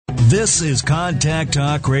This is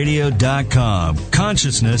ContactTalkRadio.com.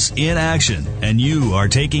 Consciousness in action. And you are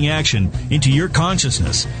taking action into your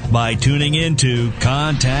consciousness by tuning into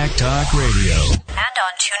Contact Talk Radio. And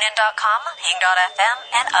on TuneIn.com, Hing.fm,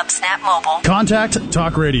 and UpSnap Mobile. Contact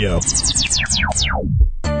Talk Radio.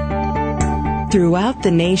 Throughout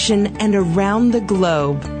the nation and around the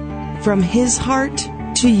globe, from his heart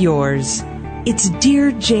to yours, it's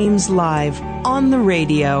Dear James Live on the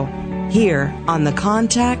radio, here on the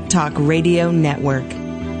Contact Talk Radio Network,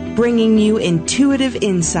 bringing you intuitive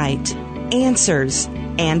insight, answers,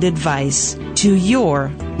 and advice to your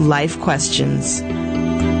life questions.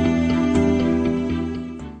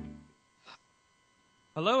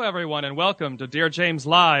 Hello, everyone, and welcome to Dear James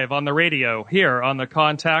Live on the radio, here on the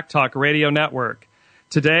Contact Talk Radio Network.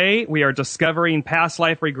 Today, we are discovering past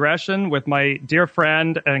life regression with my dear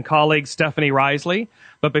friend and colleague, Stephanie Riseley.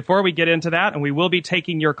 But before we get into that, and we will be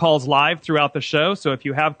taking your calls live throughout the show, so if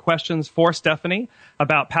you have questions for Stephanie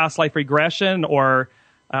about past life regression or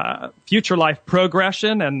future life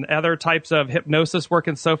progression and other types of hypnosis work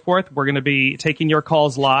and so forth, we're going to be taking your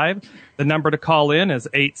calls live. The number to call in is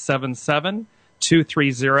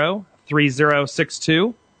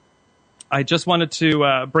 877-230-3062. I just wanted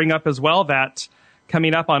to bring up as well that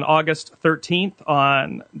coming up on August 13th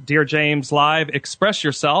on Dear James Live, Express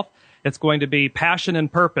Yourself, it's going to be passion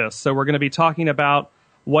and purpose. So we're going to be talking about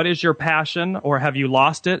what is your passion, or have you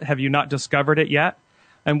lost it? Have you not discovered it yet?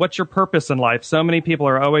 And what's your purpose in life? So many people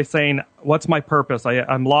are always saying, what's my purpose?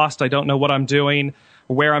 I'm lost. I don't know what I'm doing,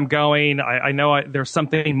 where I'm going. I know there's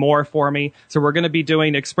something more for me. So we're going to be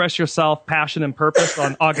doing Express Yourself, Passion and Purpose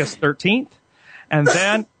on August 13th. And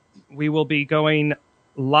then we will be going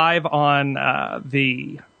live on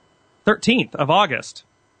the 13th of August.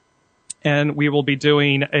 And we will be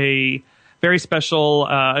doing a very special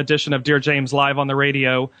edition of Dear James Live on the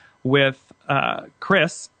radio with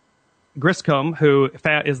Chris Griscombe, who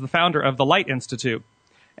is the founder of the Light Institute.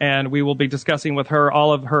 And we will be discussing with her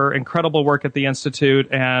all of her incredible work at the Institute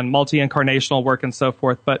and multi-incarnational work and so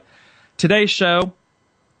forth. But today's show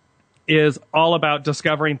is all about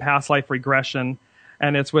discovering past life regression.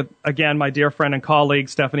 And it's with, again, my dear friend and colleague,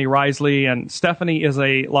 Stephanie Riseley. And Stephanie is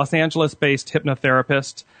a Los Angeles-based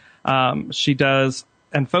hypnotherapist. She does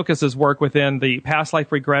and focuses work within the past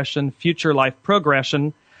life regression, future life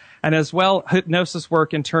progression, and as well hypnosis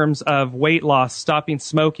work in terms of weight loss, stopping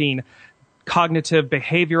smoking, cognitive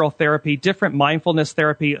behavioral therapy, different mindfulness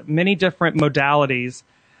therapy, many different modalities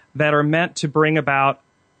that are meant to bring about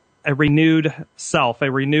a renewed self,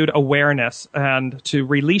 a renewed awareness, and to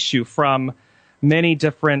release you from many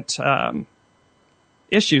different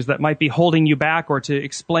issues that might be holding you back, or to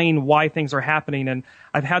explain why things are happening. And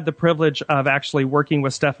I've had the privilege of actually working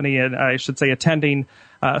with Stephanie, and I should say attending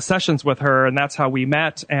sessions with her, and that's how we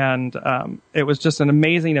met. And it was just an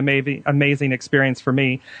amazing experience for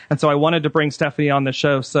me. And so I wanted to bring Stephanie on the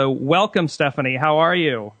show. So welcome, Stephanie. How are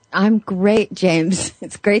you? I'm great, James.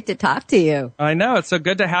 It's great to talk to you. I know. It's so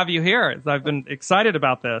good to have you here. I've been excited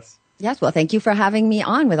about this. Yes, well, thank you for having me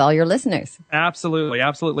on with all your listeners. Absolutely,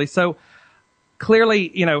 absolutely. So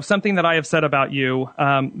clearly, something that I have said about you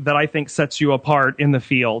that I think sets you apart in the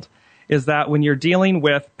field is that when you're dealing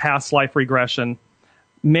with past life regression,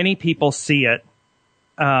 many people see it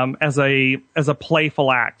as a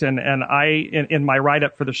playful act. And I, in my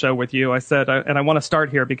write-up for the show with you, I said, and I want to start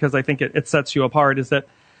here because I think it sets you apart, is that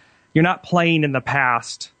you're not playing in the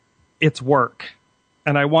past, it's work.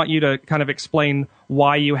 And I want you to kind of explain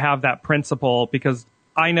why you have that principle, because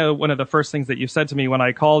I know one of the first things that you said to me when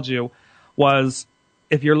I called you was,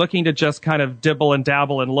 if you're looking to just kind of dibble and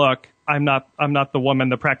dabble and look, I'm not the woman,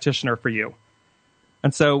 the practitioner for you.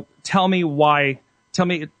 And so tell me why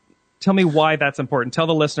that's important. Tell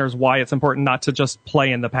the listeners why it's important not to just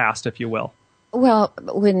play in the past, if you will. Well,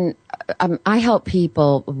 when I help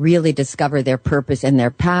people really discover their purpose and their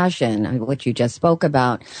passion, what you just spoke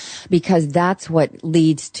about, because that's what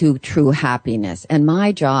leads to true happiness. And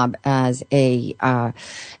my job as a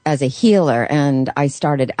healer, and I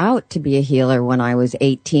started out to be a healer when I was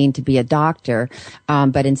 18 to be a doctor,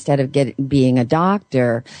 but instead of being a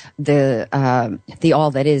doctor, the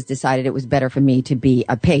All That Is decided it was better for me to be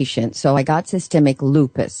a patient. So I got systemic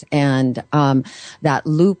lupus, and that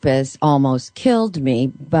lupus almost killed me,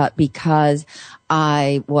 but because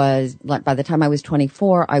I was, by the time I was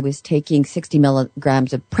 24, I was taking 60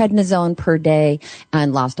 milligrams of prednisone per day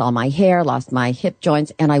and lost all my hair, lost my hip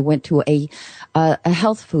joints, and I went to a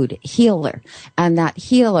health food healer. And that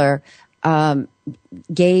healer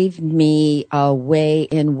gave me a way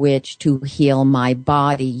in which to heal my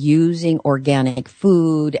body using organic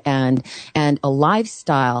food and a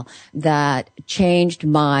lifestyle that changed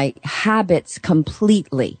my habits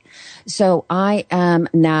completely. So I am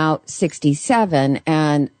now 67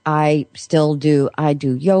 and I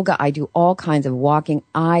do yoga. I do all kinds of walking.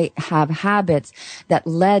 I have habits that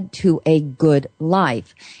led to a good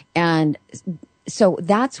life. And so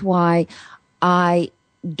that's why I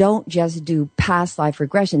don't just do past life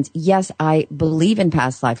regressions. Yes, I believe in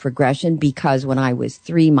past life regression because when I was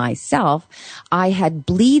 3 myself, I had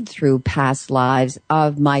bleed through past lives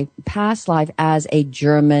of my past life as a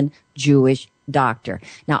German Jewish doctor.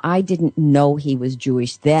 Now, I didn't know he was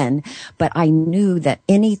Jewish then, but I knew that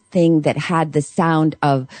anything that had the sound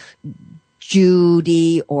of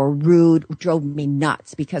Judy or rude drove me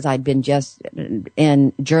nuts because I'd been just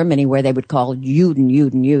in Germany where they would call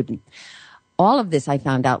Juden. All of this I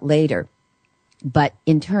found out later. But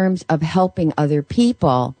in terms of helping other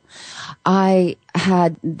people, I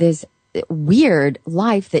had this weird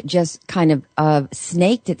life that just kind of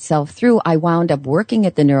snaked itself through. I wound up working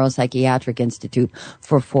at the Neuropsychiatric Institute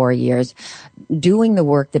for 4 years, doing the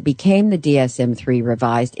work that became the DSM-3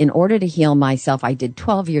 revised. In order to heal myself, I did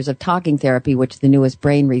 12 years of talking therapy, which the newest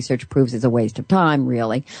brain research proves is a waste of time,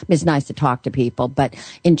 really. It's nice to talk to people, but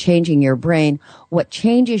in changing your brain, what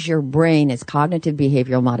changes your brain is cognitive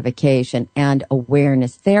behavioral modification and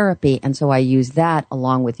awareness therapy. And so I use that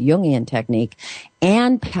along with Jungian technique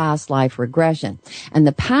and past life regression. And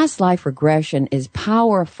the past life regression is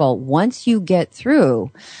powerful once you get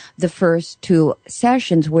through the first 2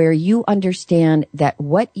 sessions where you understand that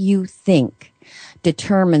what you think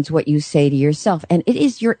determines what you say to yourself. And it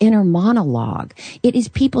is your inner monologue. It is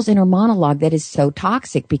people's inner monologue that is so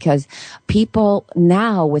toxic because people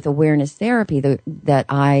now with awareness therapy that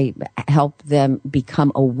I help them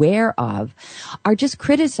become aware of are just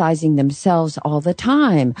criticizing themselves all the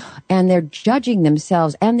time. And they're judging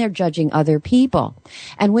themselves and they're judging other people.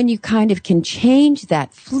 And when you kind of can change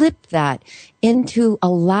that, flip that into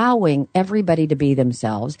allowing everybody to be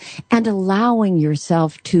themselves and allowing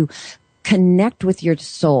yourself to connect with your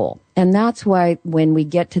soul. And that's why when we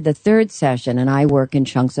get to the 3rd session, and I work in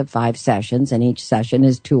chunks of 5 sessions, and each session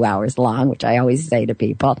is 2 hours long, which I always say to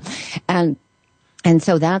people. And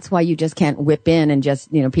so that's why you just can't whip in and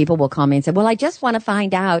just, people will call me and say, well, I just want to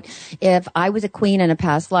find out if I was a queen in a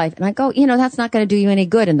past life. And I go, that's not going to do you any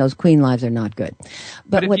good. And those queen lives are not good.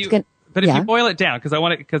 But if you boil it down,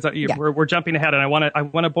 we're jumping ahead and I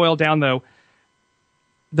want to boil down though,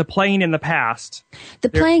 the playing in the past. The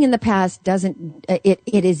playing in the past doesn't, it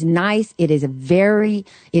is nice. It is very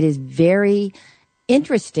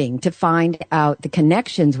interesting to find out the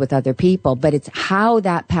connections with other people, but it's how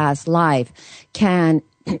that past life can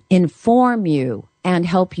inform you and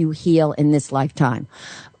help you heal in this lifetime.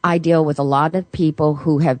 I deal with a lot of people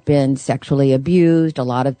who have been sexually abused, a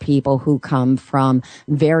lot of people who come from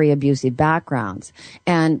very abusive backgrounds.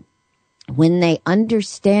 And when they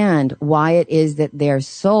understand why it is that their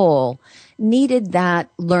soul needed that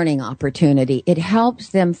learning opportunity, it helps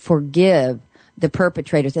them forgive the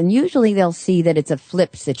perpetrators. And usually they'll see that it's a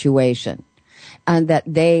flip situation and that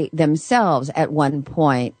they themselves at one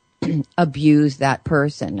point abused that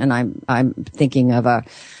person. And I'm thinking of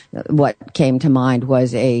what came to mind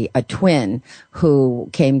was a twin who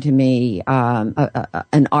came to me,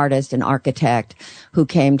 an artist, an architect who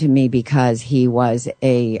came to me because he was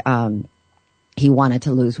he wanted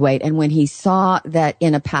to lose weight. And when he saw that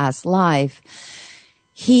in a past life,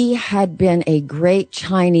 he had been a great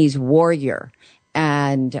Chinese warrior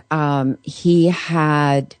and he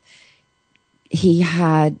had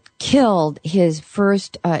killed his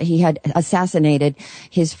first, he had assassinated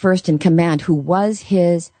his first in command, who was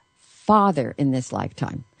his father in this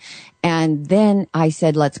lifetime. And then I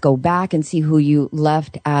said, let's go back and see who you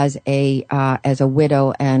left as a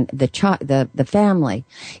widow and the family.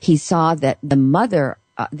 He saw that the mother,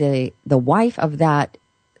 the wife of that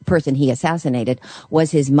person he assassinated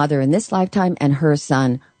was his mother in this lifetime, and her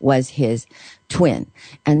son was his twin.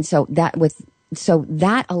 And so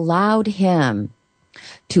that allowed him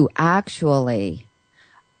to actually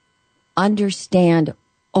understand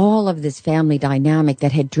all of this family dynamic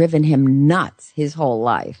that had driven him nuts his whole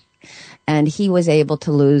life. And he was able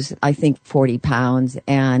to lose, I think, 40 pounds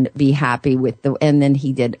and be happy with and then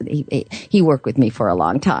he worked with me for a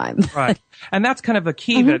long time. Right. And that's kind of a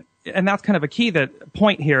key that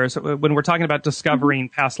point here is when we're talking about discovering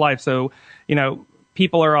past life. So,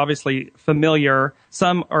 people are obviously familiar.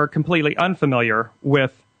 Some are completely unfamiliar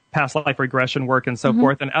with past life regression work and so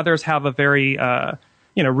forth. And others have a very,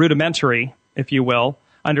 rudimentary, if you will,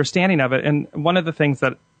 understanding of it. And one of the things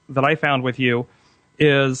that that I found with you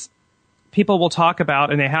is people will talk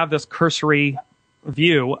about, and they have this cursory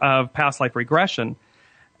view of past life regression,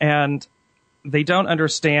 and they don't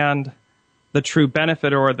understand the true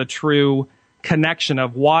benefit or the true connection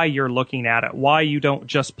of why you're looking at it, why you don't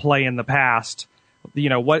just play in the past. You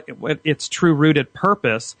know, what its true rooted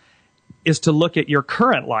purpose is to look at your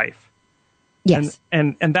current life. Yes.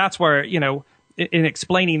 And that's where, you know, in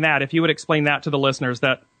explaining that, if you would explain that to the listeners,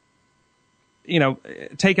 that, you know,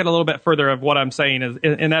 take it a little bit further of what I'm saying is,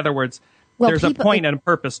 in other words, there's a point and a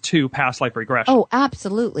purpose to past life regression. Oh,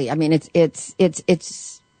 absolutely. I mean,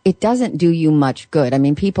 it doesn't do you much good. I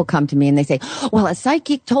mean, people come to me and they say, well, a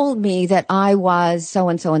psychic told me that I was so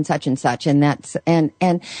and so and such and such. And that's, and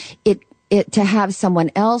it to have someone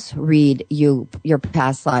else read your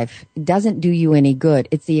past life doesn't do you any good.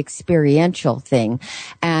 It's the experiential thing.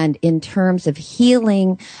 And in terms of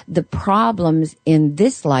healing the problems in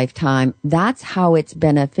this lifetime, that's how it's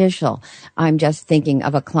beneficial. I'm just thinking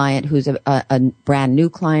of a client who's a brand new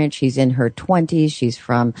client. She's in her 20s. She's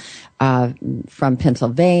from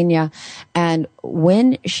Pennsylvania. And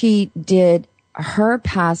when she did her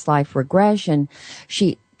past life regression,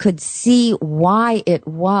 she could see why it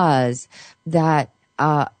was that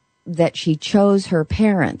she chose her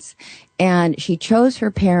parents. And she chose her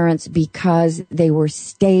parents because they were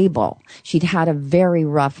stable. She'd had a very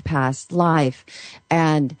rough past life.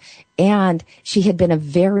 And she had been a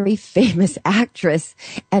very famous actress.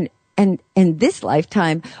 And in this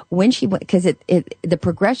lifetime, when she went, because the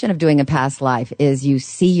progression of doing a past life is you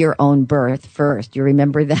see your own birth first. You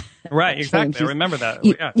remember that? Right, exactly. I remember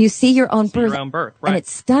that. You see your own birth. Your own birth, right. And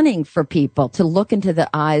it's stunning for people to look into the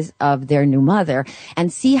eyes of their new mother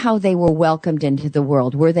and see how they were welcomed into the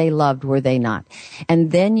world. Were they loved? Were they not? And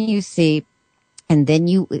then you see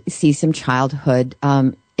some childhood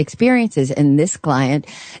experiences. And this client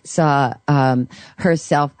saw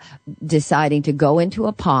herself deciding to go into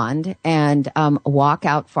a pond and walk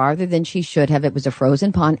out farther than she should have. It was a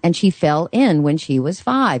frozen pond, and she fell in when she was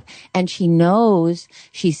 5. And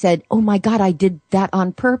she said, oh my God, I did that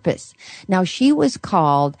on purpose. Now, she was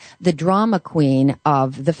called the drama queen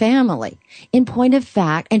of the family. In point of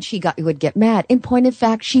fact, and would get mad. In point of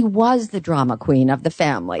fact, she was the drama queen of the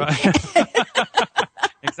family. Right.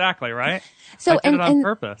 Exactly, right? So, I did it on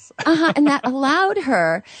purpose. And that allowed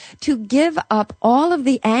her to give up all of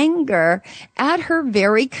the anger at her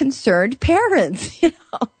very concerned parents. You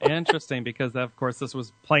know? Interesting, because of course this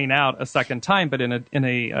was playing out a second time, but in a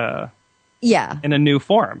new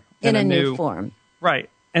form. In a new form. Right.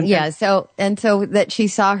 So that she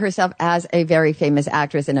saw herself as a very famous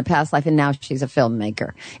actress in a past life, and now she's a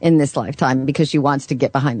filmmaker in this lifetime because she wants to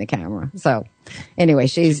get behind the camera. So anyway,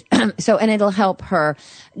 and it'll help her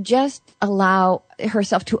just allow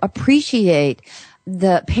herself to appreciate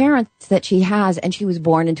the parents that she has, and she was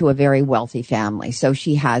born into a very wealthy family. So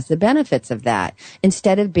she has the benefits of that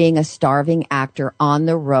instead of being a starving actor on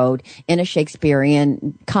the road in a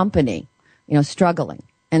Shakespearean company, struggling.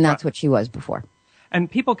 And that's what she was before. And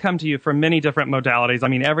people come to you from many different modalities. I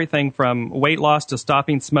mean, everything from weight loss to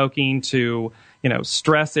stopping smoking to,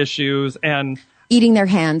 stress issues and eating their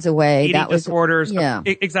hands away. Eating disorders. Yeah.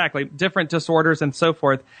 Exactly. Different disorders and so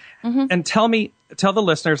forth. Mm-hmm. And tell the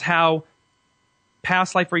listeners how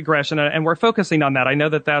past life regression, and we're focusing on that. I know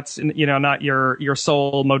that that's, not your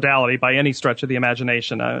sole modality by any stretch of the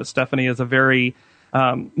imagination. Stephanie is a very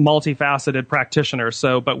multifaceted practitioner.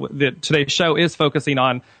 But today's show is focusing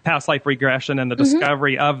on past life regression and the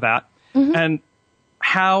discovery of that, and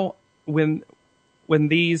how when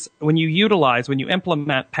you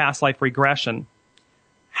implement past life regression,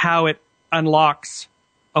 how it unlocks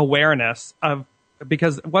awareness of.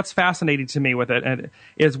 Because what's fascinating to me with it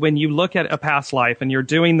is when you look at a past life and you're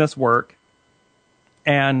doing this work,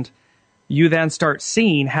 and you then start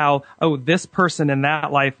seeing how, this person in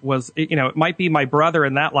that life was, it might be my brother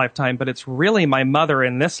in that lifetime, but it's really my mother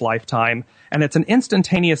in this lifetime. And it's an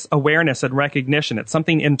instantaneous awareness and recognition. It's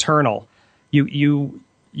something internal. You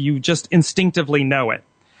just instinctively know it.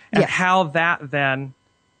 And how that then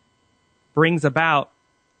brings about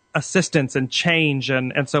assistance and change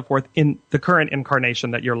and so forth in the current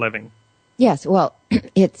incarnation that you're living. Yes. Well,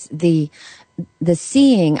 it's the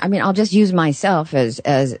seeing. I mean, I'll just use myself as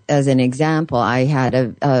an example. I had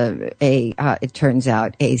it turns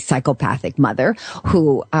out a psychopathic mother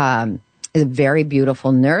who, is a very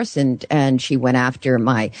beautiful nurse, and she went after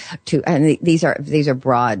these are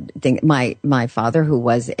broad things. My father, who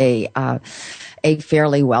was a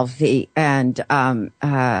fairly wealthy and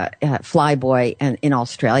flyboy in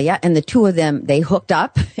Australia, and the two of them, they hooked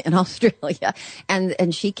up in Australia,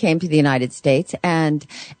 and she came to the United States, and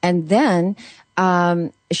then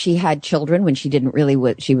She had children when she didn't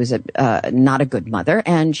really. She was not a good mother,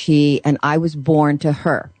 and I was born to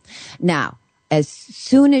her. Now, as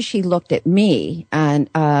soon as she looked at me, and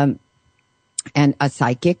a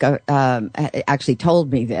psychic actually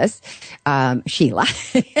told me this, she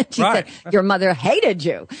laughed. She said, "Your mother hated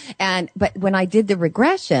you." But when I did the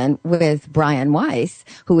regression with Brian Weiss,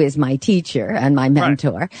 who is my teacher and my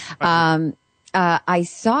mentor, I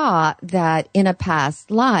saw that in a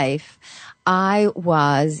past life, I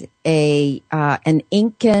was an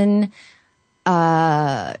Incan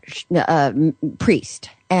priest.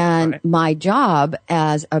 And my job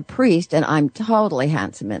as a priest, and I'm totally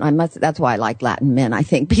handsome, and that's why I like Latin men, I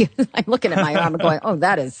think, because I'm looking at my arm and going, oh,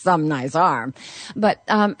 that is some nice arm. But,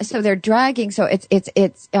 so they're dragging, so it's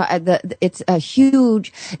a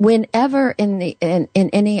huge, whenever in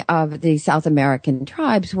any of the South American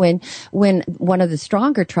tribes, when one of the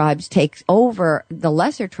stronger tribes takes over the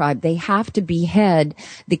lesser tribe, they have to behead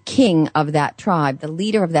the king of that tribe, the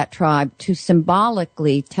leader of that tribe, to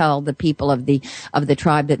symbolically tell the people of the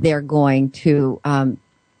tribe that they're going to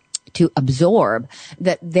absorb,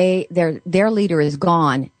 that their leader is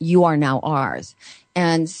gone. You are now ours.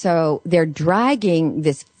 And so they're dragging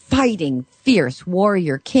this fighting, fierce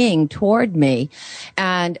warrior king toward me,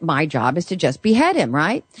 and my job is to just behead him,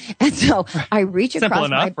 right? And so I reach across. Simple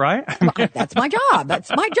enough, right? That's my job. That's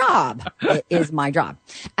my job. It is my job.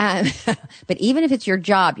 But even if it's your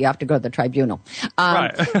job, you have to go to the tribunal.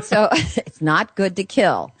 So it's not good to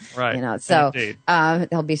kill. Right. You know. So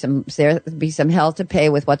there'll be some hell to pay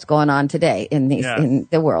with what's going on today in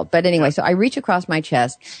the world. But anyway, so I reach across my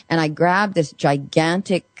chest and I grab this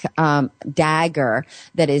gigantic dagger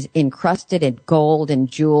that is encrusted in gold and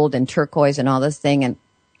jeweled and turquoise and all this thing,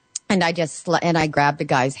 and I grab the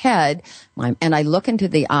guy's head, and I look into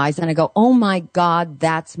the eyes and I go, oh my God,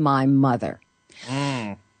 that's my mother.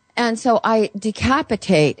 And so I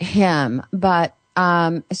decapitate him, but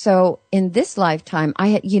so in this lifetime,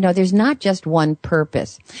 there's not just one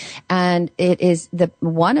purpose, and it is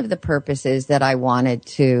one of the purposes that I wanted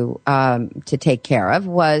to take care of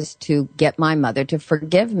was to get my mother to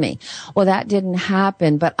forgive me. Well, that didn't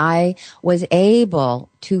happen, but I was able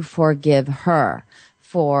to forgive her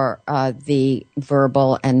for the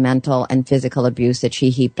verbal and mental and physical abuse that she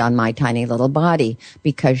heaped on my tiny little body,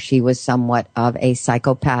 because she was somewhat of a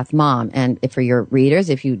psychopath mom. And for your readers,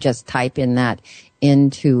 if you just type in that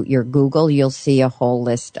into your Google, you'll see a whole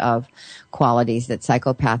list of qualities that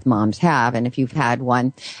psychopath moms have. And if you've had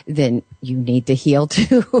one, then you need to heal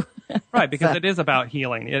too. Right, because it is about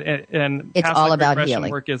healing. And it's all about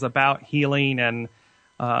healing. Work is about healing and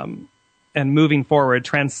moving forward,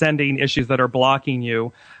 transcending issues that are blocking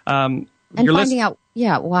you. And finding out,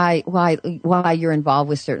 why you're involved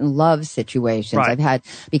with certain love situations. Right.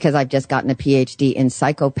 Because I've just gotten a PhD in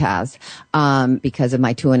psychopaths, because of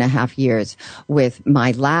my 2.5 years with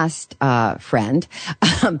my last, friend.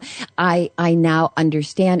 I now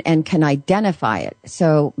understand and can identify it.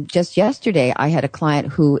 So just yesterday, I had a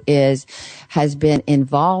client who has been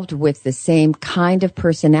involved with the same kind of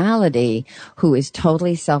personality, who is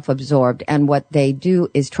totally self-absorbed. And what they do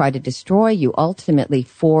is try to destroy you ultimately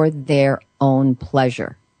for their own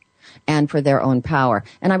pleasure and for their own power.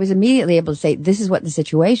 And I was immediately able to say, this is what the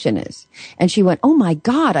situation is. And she went, oh my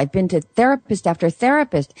God, I've been to therapist after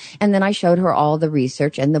therapist. And then I showed her all the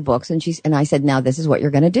research and the books, and I said, now this is what you're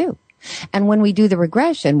going to do. And when we do the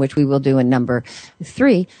regression, which we will do in number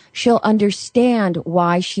 3, she'll understand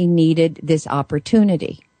why she needed this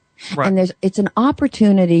opportunity. Right. And it's an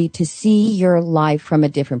opportunity to see your life from a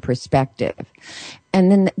different perspective. And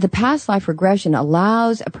then the past life regression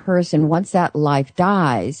allows a person, once that life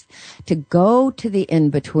dies, to go to the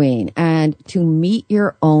in-between and to meet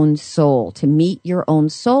your own soul, to meet your own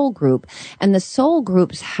soul group. And the soul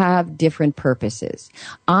groups have different purposes.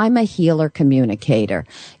 I'm a healer communicator.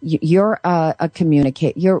 You're a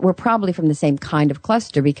communicator. We're probably from the same kind of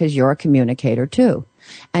cluster, because you're a communicator too,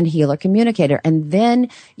 and healer communicator. And then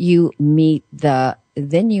you meet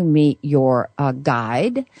your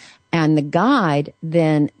guide. And the guide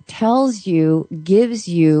then gives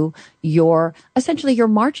you essentially your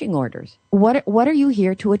marching orders. What are you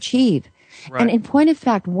here to achieve? Right. And in point of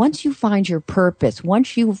fact, once you find your purpose,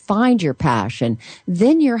 once you find your passion,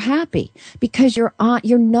 then you're happy, because you're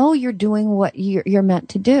doing what you're meant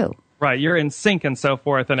to do. Right, you're in sync and so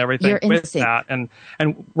forth and everything with that, and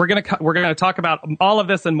we're gonna talk about all of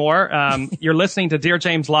this and more. You're listening to Dear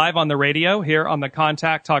James live on the radio here on the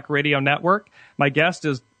Contact Talk Radio Network. My guest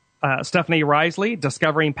is Stephanie Riseley,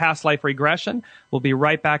 discovering past life regression. We'll be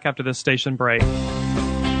right back after this station break.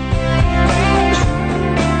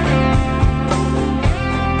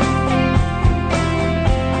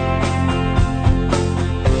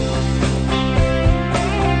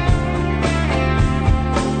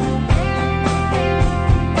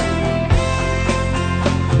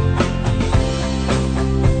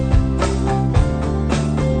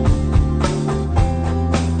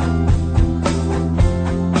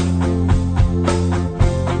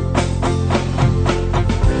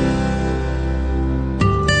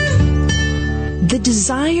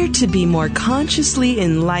 desire to be more consciously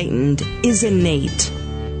enlightened is innate.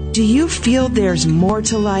 Do you feel there's more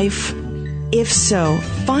to life? If so,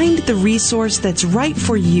 find the resource that's right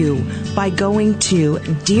for you by going to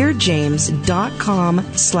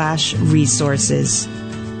DearJames.com/resources.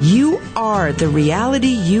 You are the reality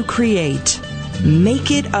you create.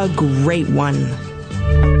 Make it a great one.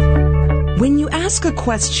 When you ask a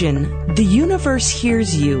question, the universe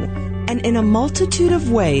hears you, and in a multitude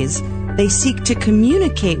of ways, they seek to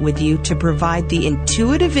communicate with you to provide the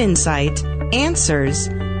intuitive insight, answers,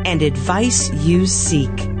 and advice you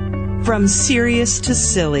seek. From serious to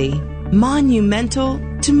silly, monumental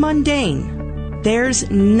to mundane,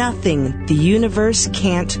 there's nothing the universe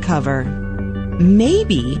can't cover.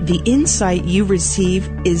 Maybe the insight you receive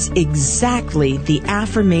is exactly the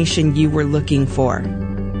affirmation you were looking for.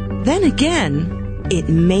 Then again, it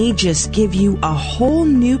may just give you a whole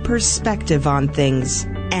new perspective on things,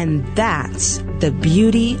 and that's the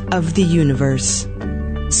beauty of the universe.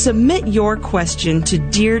 Submit your question to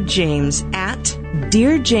Dear James at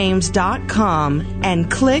DearJames.com and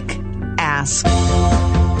click Ask.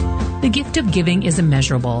 The gift of giving is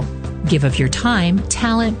immeasurable. Give of your time,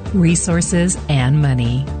 talent, resources, and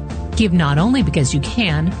money. Give not only because you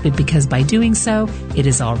can, but because by doing so, it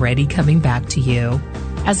is already coming back to you.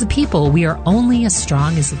 As a people, we are only as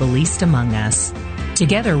strong as the least among us.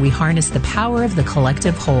 Together, we harness the power of the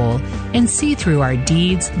collective whole and see through our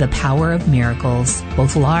deeds the power of miracles,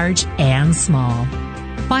 both large and small.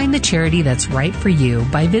 Find the charity that's right for you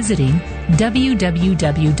by visiting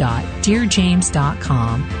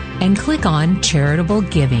www.DearJames.com and click on Charitable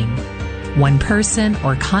Giving. One person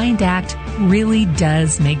or kind act really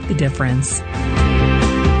does make the difference.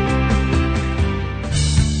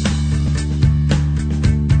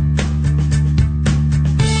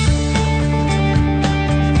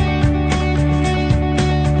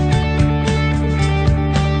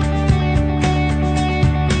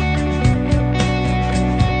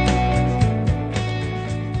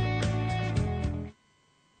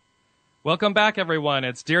 Welcome back, everyone.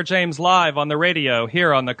 It's Dear James Live on the radio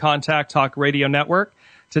here on the Contact Talk Radio Network.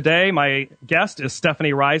 Today, my guest is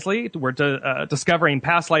Stephanie Riseley. We're discovering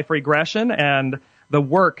past life regression and the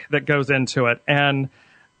work that goes into it. And,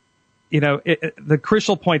 you know, the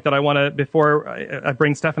crucial point that I want to, before I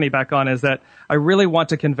bring Stephanie back on, is that I really want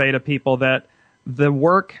to convey to people that the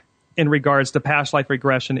work in regards to past life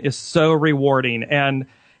regression is so rewarding. And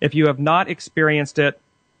if you have not experienced it,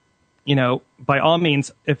 you know, by all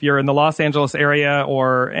means, if you're in the Los Angeles area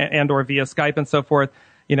or via Skype and so forth,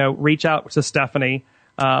 you know, reach out to Stephanie.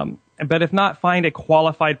 But if not, find a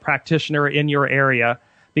qualified practitioner in your area,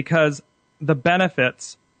 because the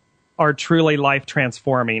benefits are truly life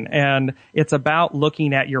transforming. And it's about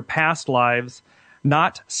looking at your past lives,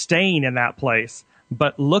 not staying in that place,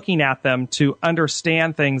 but looking at them to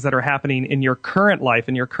understand things that are happening in your current life,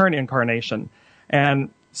 in your current incarnation. And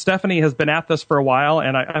Stephanie has been at this for a while,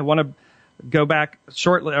 and I want to go back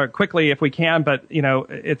shortly or quickly if we can. But you know,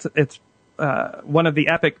 it's one of the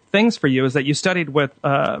epic things for you is that you studied with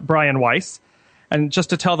Brian Weiss, and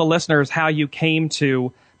just to tell the listeners how you came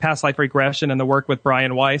to past life regression and the work with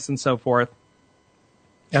Brian Weiss and so forth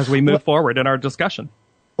as we move forward in our discussion.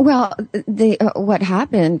 Well, what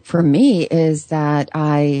happened for me is that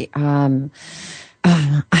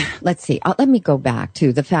let's see. Let me go back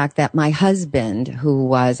to the fact that my husband, who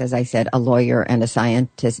was, as I said, a lawyer and a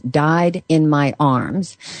scientist, died in my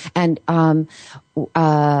arms. And in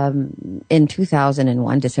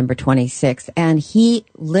 2001, December 26th, and he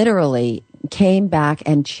literally came back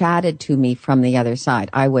and chatted to me from the other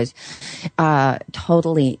side. I was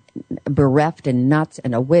totally bereft and nuts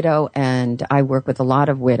and a widow, and I work with a lot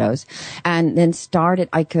of widows. And then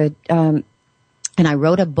and I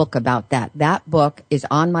wrote a book about that. That book is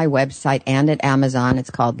on my website and at Amazon. It's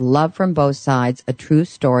called Love from Both Sides, A True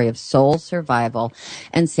Story of Soul Survival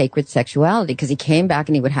and Sacred Sexuality. Because he came back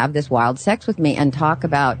and he would have this wild sex with me and talk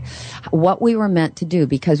about what we were meant to do,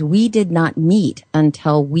 because we did not meet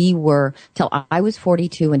until I was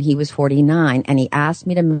 42 and he was 49. And he asked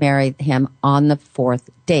me to marry him on the fourth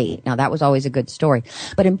date. Now, that was always a good story.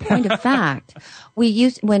 But in point of fact,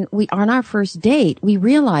 on our first date, we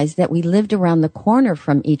realized that we lived around the corner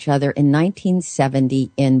from each other in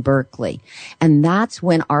 1970 in Berkeley. And that's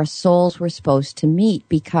when our souls were supposed to meet,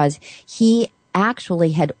 because he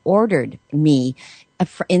actually had ordered me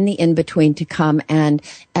in the in-between to come and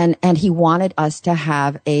he wanted us to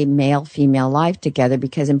have a male-female life together,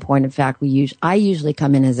 because in point of fact, I usually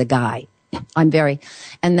come in as a guy.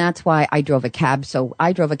 And that's why I drove a cab. So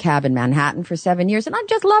I drove a cab in Manhattan for 7 years and I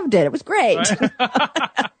just loved it. It was great. Right.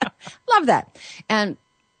 Love that. And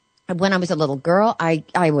when I was a little girl, I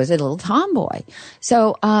was a little tomboy.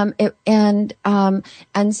 So, and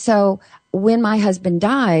so when my husband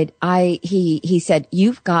died, he said,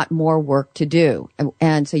 you've got more work to do.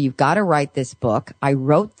 And so you've got to write this book. I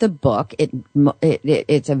wrote the book.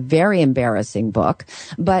 It's a very embarrassing book,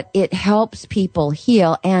 but it helps people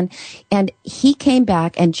heal. And he came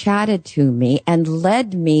back and chatted to me and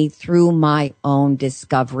led me through my own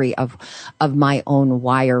discovery of my own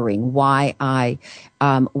wiring, why I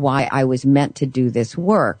was meant to do this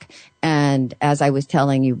work. And as I was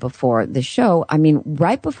telling you before the show, I mean,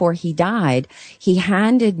 right before he died, he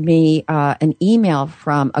handed me an email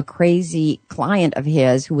from a crazy client of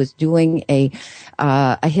his who was doing a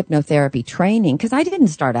hypnotherapy training. Because I didn't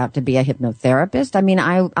start out to be a hypnotherapist. I mean,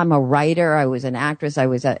 I'm a writer. I was an actress. I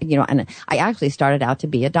was and I actually started out to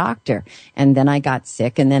be a doctor. And then I got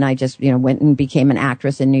sick, and then I just went and became an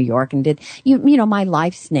actress in New York and did my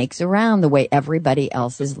life snakes around the way everybody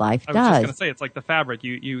else's life does. I was just going to say, it's like the fabric.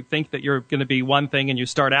 You think that you're going to be one thing, and you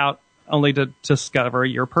start out only to discover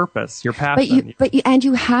your purpose, your passion. And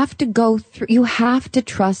you have to go through, you have to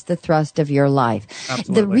trust the thrust of your life.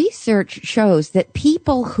 Absolutely. The research shows that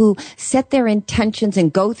people who set their intentions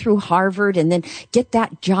and go through Harvard and then get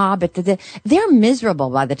that job they're miserable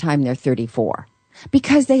by the time they're 34.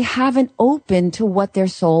 Because they haven't opened to what their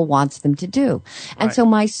soul wants them to do. And right. So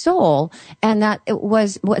my soul, and that it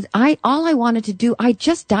was all I wanted to do. I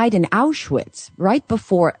just died in Auschwitz right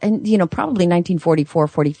before, and probably 1944,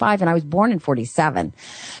 45, and I was born in 47.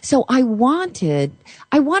 So I wanted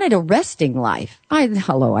a resting life. I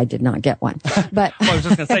did not get one. But well, I was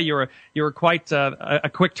just going to say, you were quite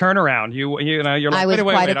a quick turnaround. You're like,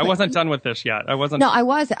 wait, I wasn't done with this yet. I wasn't. No, I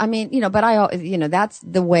was. I mean, but that's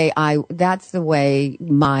the way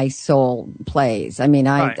my soul plays. I mean,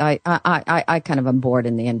 right. I kind of am bored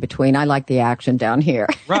in the in-between. I like the action down here.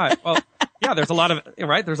 Right. Well, yeah, there's a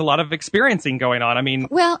lot of experiencing going on. I mean,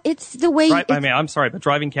 well, it's the way. Right, I mean, I'm sorry, but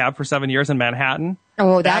driving cab for 7 years in Manhattan.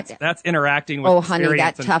 Oh, that's interacting with honey,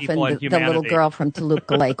 that toughened the little girl from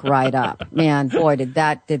Toluca Lake right up. Man, boy, did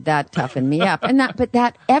that toughen me up.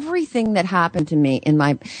 But everything that happened to me in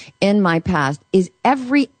my past is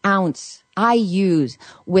every ounce I use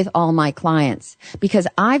with all my clients, because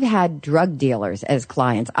I've had drug dealers as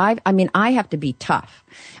clients. I have to be tough.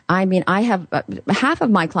 I mean, I have half of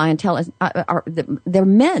my clientele they're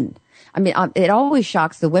men. I mean, it always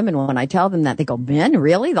shocks the women when I tell them that. They go, men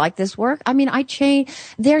really like this work? I mean,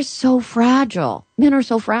 they're so fragile. Men are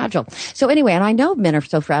so fragile. So anyway, and I know men are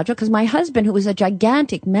so fragile because my husband, who was a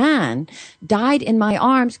gigantic man, died in my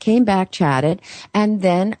arms, came back, chatted, and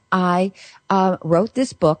then I wrote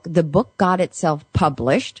this book. The book got itself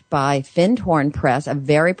published by Findhorn Press, a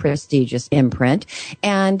very prestigious imprint,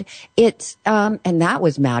 and and that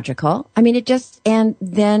was magical. I mean, and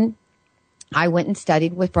then I went and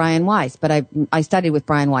studied with Brian Weiss, but I studied with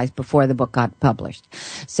Brian Weiss before the book got published.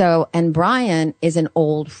 So, and Brian is an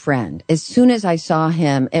old friend. As soon as I saw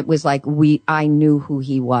him, it was like I knew who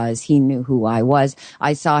he was. He knew who I was.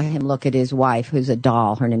 I saw him look at his wife, who's a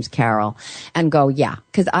doll. Her name's Carol, and go, yeah,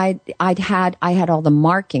 because I had all the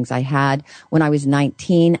markings I had when I was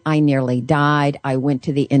 19. I nearly died. I went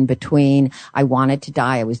to the in-between. I wanted to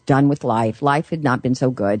die. I was done with life. Life had not been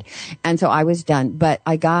so good. And so I was done. But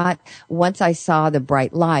once I saw the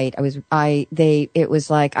bright light, it was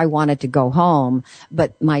like I wanted to go home,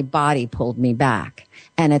 but my body pulled me back.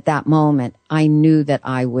 And at that moment, I knew that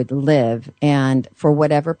I would live, and for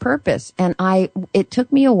whatever purpose. And it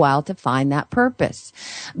took me a while to find that purpose.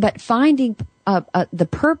 But finding the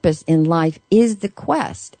purpose in life is the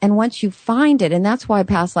quest. And once you find it, and that's why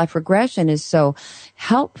past life regression is so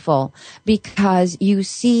helpful, because you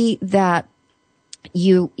see that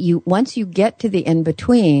once you get to the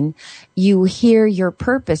in-between, you hear your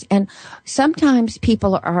purpose. And sometimes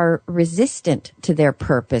people are resistant to their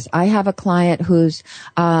purpose. I have a client who's,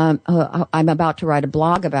 I'm about to write a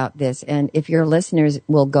blog about this. And if your listeners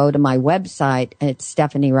will go to my website, it's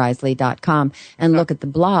stephanieriseley.com, and look at the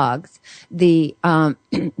blogs, the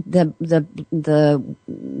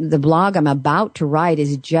blog I'm about to write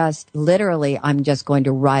is just literally, I'm just going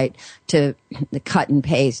to write to cut and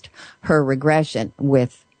paste her regression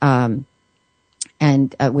with,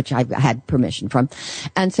 which I had permission from.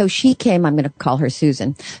 And so she came, I'm going to call her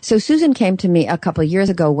Susan. So Susan came to me a couple of years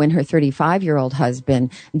ago when her 35-year-old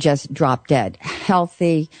husband just dropped dead,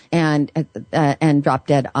 healthy, and dropped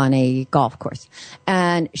dead on a golf course.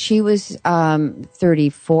 And she was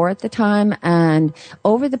 34 at the time. And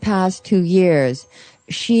over the past 2 years,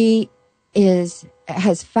 she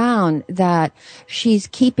has found that she's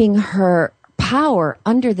keeping her power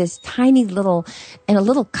under this tiny little, in a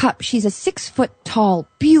little cup. She's a 6 foot tall,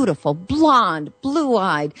 beautiful, blonde,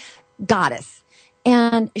 blue-eyed goddess.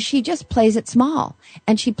 And she just plays it small.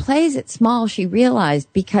 And she plays it small, she realized,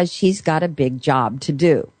 because she's got a big job to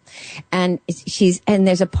do. And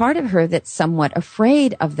there's a part of her that's somewhat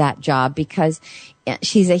afraid of that job because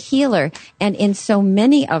she's a healer. And in so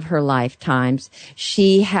many of her lifetimes,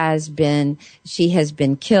 she has been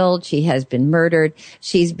killed. She has been murdered.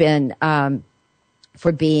 She's been,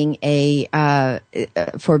 for being a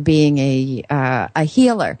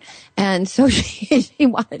healer. And so she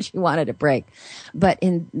wanted a break. But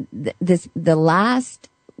in the last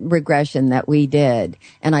regression that we did,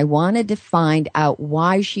 and I wanted to find out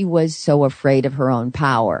why she was so afraid of her own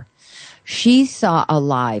power. She saw a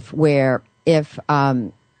life where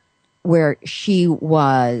she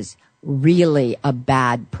was really a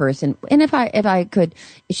bad person. And if I could,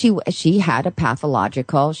 she had a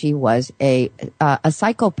pathological, she was a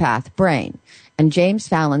psychopath brain. And James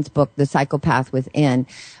Fallon's book, The Psychopath Within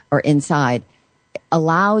or Inside,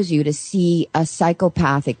 allows you to see a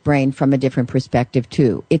psychopathic brain from a different perspective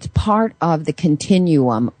too. It's part of the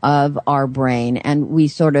continuum of our brain, and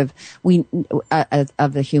of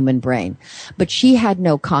the human brain. But she had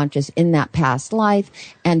no conscience in that past life,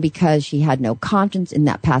 and because she had no conscience in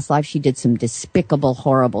that past life, she did some despicable,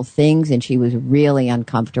 horrible things, and she was really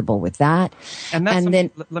uncomfortable with that. And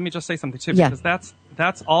then let me just say something too, because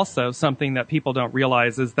that's also something that people don't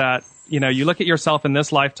realize is that, you look at yourself in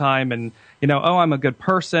this lifetime and, oh, I'm a good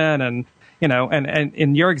person. And, and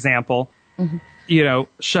in your example, mm-hmm.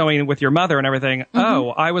 Showing with your mother and everything, mm-hmm. oh,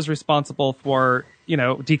 I was responsible for,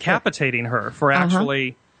 decapitating her for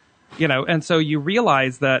actually, and so you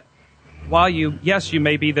realize that while you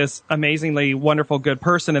may be this amazingly wonderful, good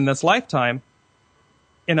person in this lifetime,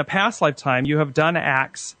 in a past lifetime, you have done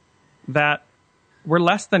acts that were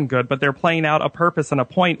less than good, but they're playing out a purpose and a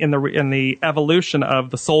point in the evolution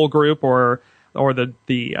of the soul group or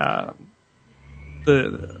the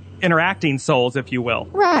interacting souls, if you will.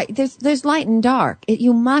 Right. There's light and dark.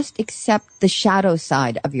 You must accept the shadow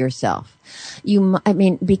side of yourself.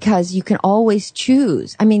 Because you can always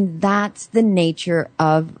choose. That's the nature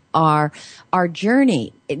of our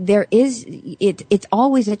journey. It's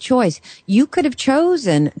always a choice. You could have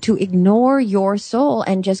chosen to ignore your soul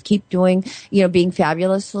and just keep doing, being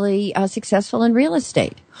fabulously successful in real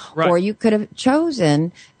estate. Right. Or you could have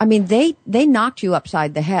chosen, they knocked you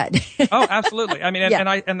upside the head. Oh, absolutely.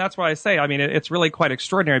 And that's why I say, it's really quite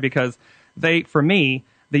extraordinary because for me,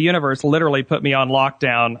 the universe literally put me on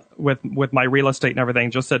lockdown with my real estate and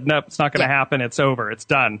everything. Just said, nope, it's not going to happen. It's over. It's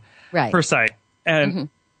done. Right. Per se. And mm-hmm.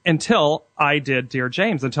 until I did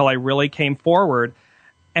DearJames, until I really came forward.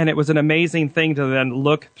 And it was an amazing thing to then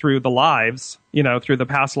look through the lives, through the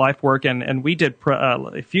past life work. And we did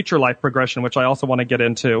future life progression, which I also want to get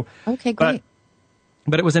into. Okay, great.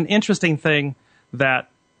 But it was an interesting thing that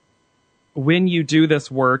when you do this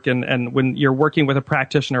work and when you're working with a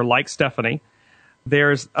practitioner like Stephanie,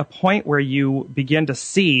 there's a point where you begin to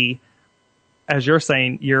see, as you're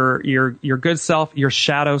saying, your good self, your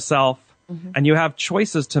shadow self, mm-hmm. and you have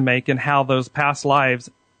choices to make in how those past lives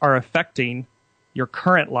are affecting your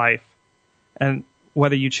current life, and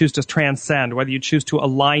whether you choose to transcend, whether you choose to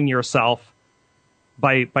align yourself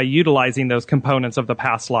by utilizing those components of the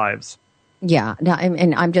past lives. Yeah,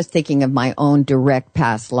 and I'm just thinking of my own direct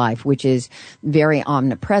past life, which is very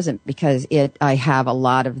omnipresent because I have a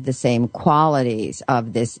lot of the same qualities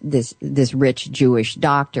of this rich Jewish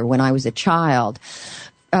doctor. When I was a child,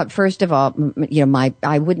 first of all,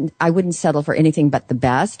 I wouldn't settle for anything but the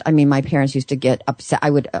best. My parents used to get upset. I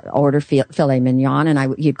would order filet mignon,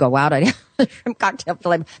 and you'd go out. I'd have shrimp cocktail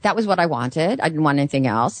filet. That was what I wanted. I didn't want anything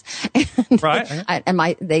else. And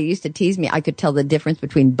right. They used to tease me. I could tell the difference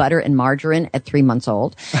between butter and margarine at 3 months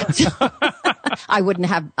old. So I would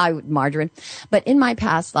margarine. But in my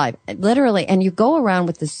past life, literally, and you go around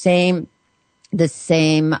with the same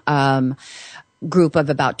group of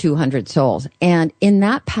about 200 souls. And in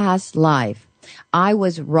that past life, I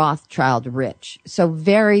was Rothschild rich. So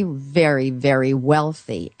very, very, very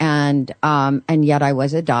wealthy. And yet I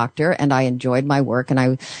was a doctor and I enjoyed my work and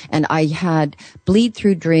I had bleed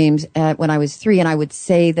through dreams when I was 3. And I would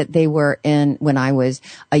say that they were when I was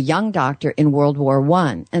a young doctor in World War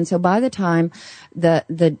I. And so by the time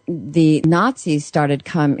the Nazis started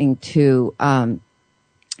coming to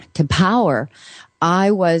power,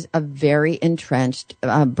 I was a very entrenched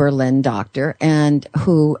Berlin doctor and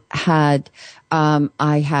who had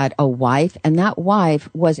I had a wife, and that wife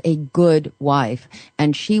was a good wife,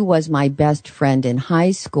 and she was my best friend in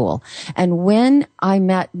high school. And when I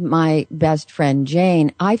met my best friend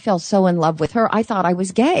Jane, I fell so in love with her, I thought I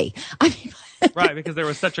was gay. Right, because there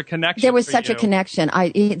was such a connection. There was such a connection.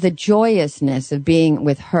 The joyousness of being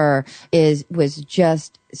with her was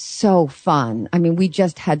just so fun. I mean, we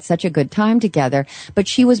just had such a good time together. But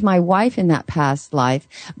she was my wife in that past life.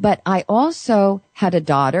 But I also had a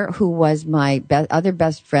daughter who was my other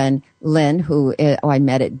best friend, Lynn, who I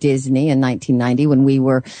met at Disney in 1990 when we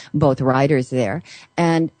were both writers there.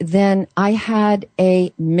 And then I had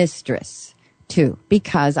a mistress too,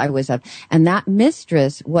 because and that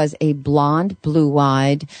mistress was a blonde,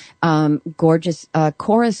 blue-eyed, gorgeous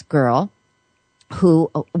chorus girl who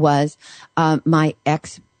was my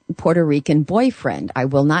ex-Puerto Rican boyfriend. I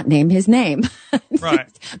will not name his name. Right.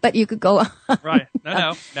 But you could go on. Right.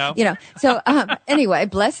 No. So anyway,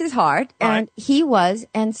 bless his heart. Right.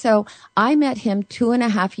 And so I met him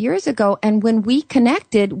 2.5 years ago. And when we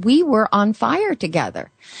connected, we were on fire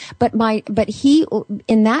together. But he,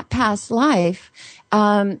 in that past life,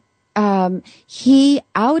 he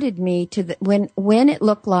outed me to when it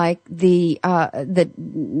looked like the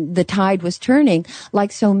tide was turning.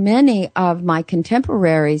 Like so many of my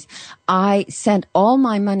contemporaries, I sent all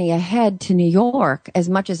my money ahead to New York as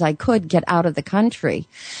much as I could get out of the country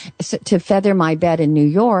to feather my bed in New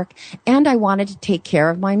York. And I wanted to take care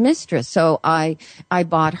of my mistress. So I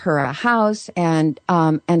bought her a house and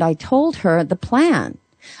I told her the plan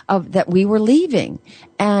that we were leaving,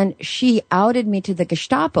 and she outed me to the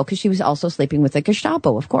Gestapo because she was also sleeping with the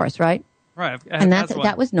Gestapo, of course, right? Right. And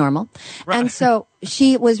that was normal. Right. And so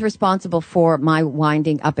she was responsible for my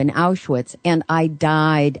winding up in Auschwitz, and I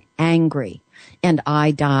died angry, and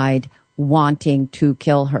I died wanting to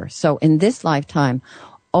kill her. So in this lifetime,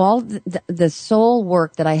 all the soul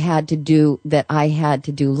work that I had to do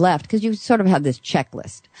left, because you sort of have this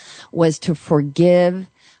checklist, was to forgive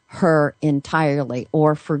her entirely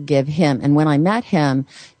or forgive him. And when I met him,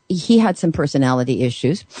 he had some personality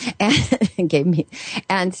issues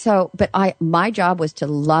my job was to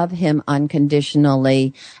love him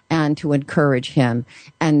unconditionally and to encourage him,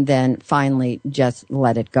 and then finally just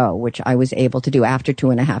let it go, which I was able to do after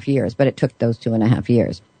 2.5 years, but it took those 2.5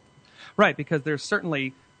 years. Right. Because there's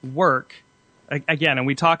certainly work again, and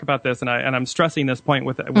we talk about this, and I'm stressing this point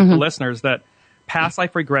with the listeners, that past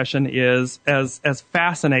life regression is as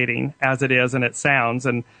fascinating as it is, and it sounds,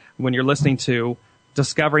 and when you're listening to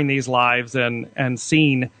discovering these lives and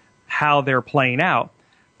seeing how they're playing out,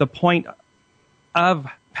 the point of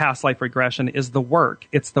past life regression is the work.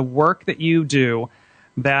 It's the work that you do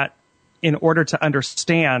that in order to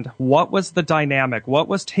understand what was the dynamic, what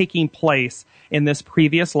was taking place in this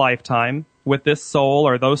previous lifetime with this soul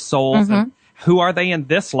or those souls, and who are they in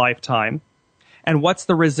this lifetime? And what's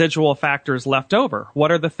the residual factors left over?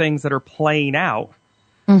 What are the things that are playing out?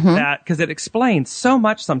 Because it explains so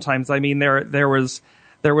much sometimes. I mean, there was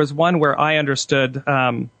one where I understood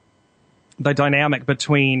the dynamic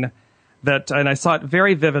between that, and I saw it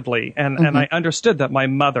very vividly, and I understood that my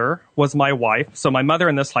mother was my wife. So my mother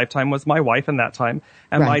in this lifetime was my wife in that time,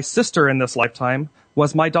 and my sister in this lifetime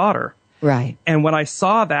was my daughter. Right. And when I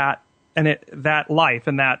saw that, and that life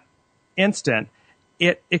in that instant,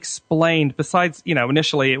 it explained, besides,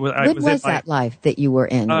 initially it was... What was that life that you were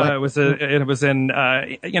in? It was in,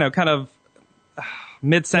 kind of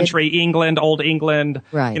mid-century England, old England.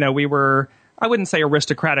 Right. We were, I wouldn't say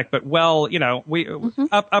aristocratic, but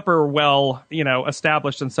upper,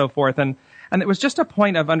 established and so forth. And it was just a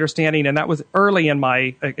point of understanding, and that was early in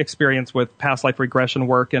my experience with past life regression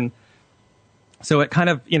work. And so it kind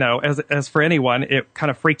of, as for anyone, it kind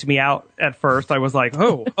of freaked me out at first. I was like,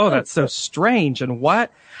 oh, that's so strange, and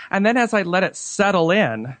what? And then as I let it settle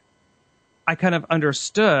in, I kind of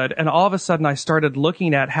understood, and all of a sudden I started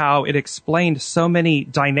looking at how it explained so many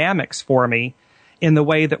dynamics for me in the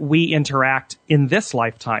way that we interact in this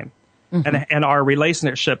lifetime, and our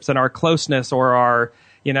relationships and our closeness, or our,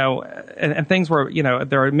 and things where,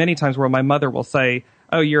 there are many times where my mother will say,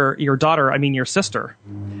 oh, your daughter, I mean your sister.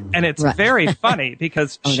 And it's very funny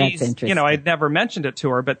because she's, I'd never mentioned it to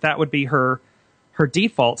her, but that would be her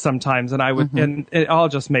default sometimes. And I would, and it all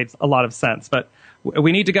just made a lot of sense. But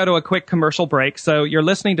we need to go to a quick commercial break. So you're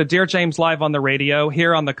listening to Dear James live on the radio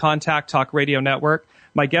here on the Contact Talk Radio Network.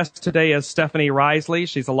 My guest today is Stephanie Riseley.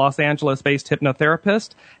 She's a Los Angeles-based hypnotherapist,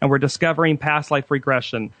 and we're discovering past life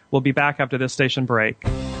regression. We'll be back after this station break.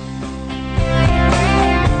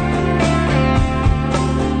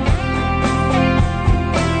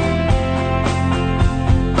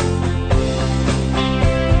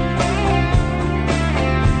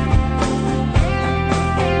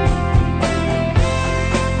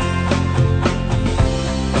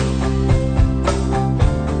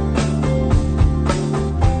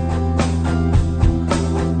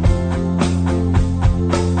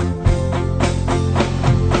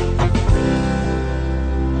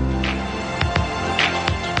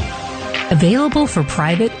 Available for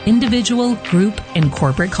private, individual, group, and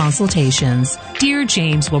corporate consultations, Dear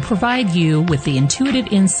James will provide you with the intuitive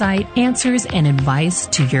insight, answers, and advice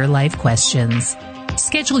to your life questions.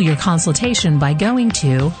 Schedule your consultation by going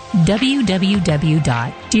to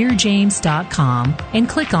www.DearJames.com and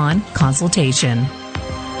click on Consultation.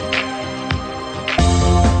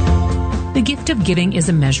 The gift of giving is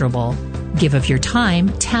immeasurable. Give of your time,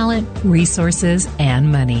 talent, resources,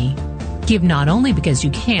 and money. Give not only because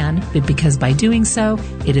you can, but because by doing so,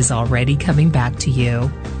 it is already coming back to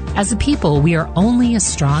you. As a people, we are only as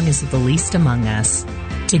strong as the least among us.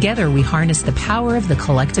 Together, we harness the power of the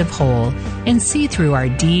collective whole and see through our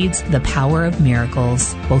deeds the power of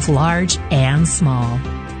miracles, both large and small.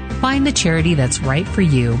 Find the charity that's right for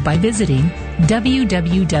you by visiting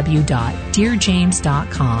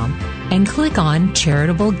www.DearJames.com and click on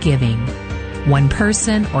Charitable Giving. One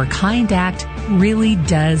person or kind act really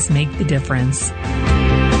does make the difference.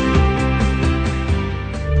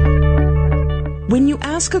 When you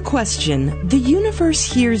ask a question, the universe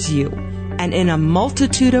hears you, and in a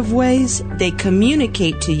multitude of ways, they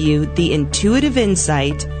communicate to you the intuitive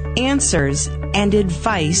insight, answers, and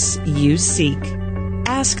advice you seek.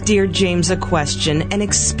 Ask Dear James a question and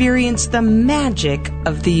experience the magic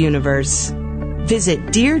of the universe. Visit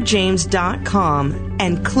DearJames.com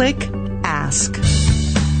and click Ask.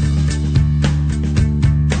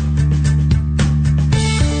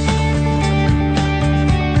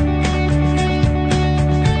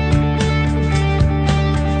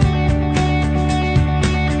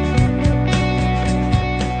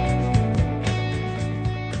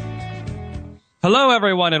 Hello,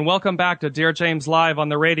 everyone, and welcome back to Dear James Live on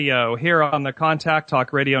the radio here on the Contact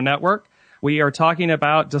Talk Radio Network. We are talking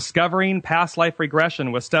about discovering past life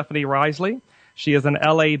regression with Stephanie Riseley. She is an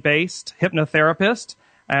LA-based hypnotherapist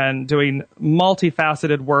and doing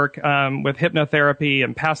multifaceted work with hypnotherapy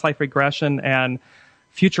and past life regression and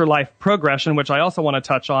future life progression, which I also want to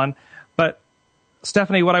touch on. But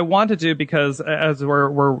Stephanie, what I want to do, because as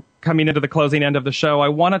we're coming into the closing end of the show, I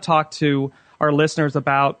want to talk to our listeners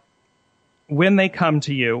about when they come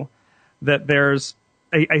to you, that there's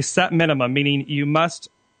a set minimum, meaning you must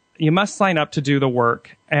sign up to do the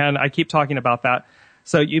work. And I keep talking about that.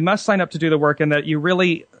 So you must sign up to do the work, and that you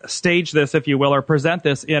really stage this, if you will, or present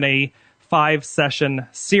this in a 5-session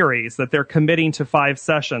series, that they're committing to 5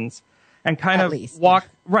 sessions and kind of walk,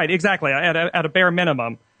 right, exactly, at a bare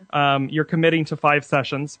minimum. You're committing to 5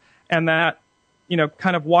 sessions, and that,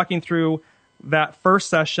 kind of walking through that first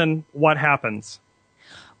session, what happens?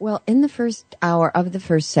 Well, in the first hour of the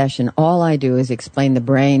first session, all I do is explain the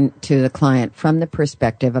brain to the client from the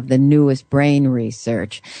perspective of the newest brain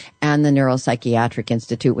research and the Neuropsychiatric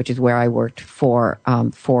Institute, which is where I worked for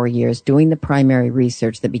 4 years, doing the primary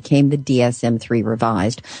research that became the DSM-3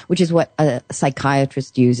 revised, which is what a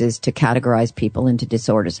psychiatrist uses to categorize people into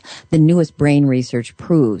disorders. The newest brain research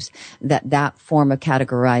proves that that form of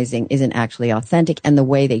categorizing isn't actually authentic, and the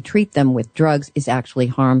way they treat them with drugs is actually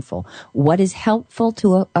harmful. What is helpful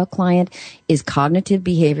to a client is cognitive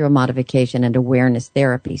behavioral modification and awareness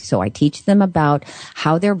therapy. So I teach them about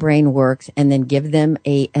how their brain works and then give them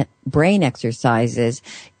a brain exercises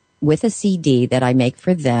with a CD that I make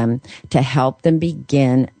for them to help them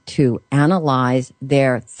begin to analyze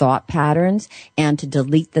their thought patterns and to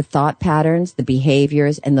delete the thought patterns, the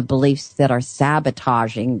behaviors, and the beliefs that are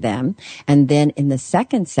sabotaging them. And then in the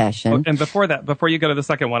second session... And before you go to the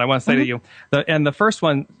second one, I want to say to you, the first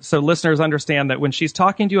one, so listeners understand that when she's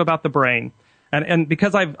talking to you about the brain, and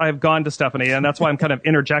because I've gone to Stephanie, and that's why I'm kind of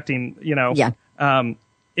interjecting,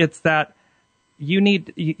 it's that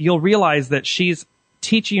you'll realize that she's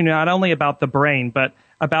teaching you not only about the brain, but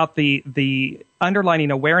about the underlining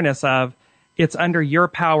awareness of it's under your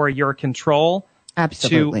power, your control.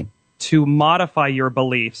 Absolutely. To modify your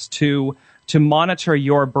beliefs, to monitor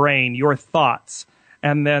your brain, your thoughts.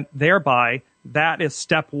 And then thereby, that is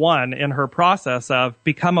step 1 in her process of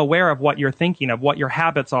become aware of what you're thinking, of what your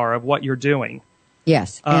habits are, of what you're doing.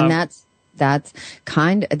 Yes. And that's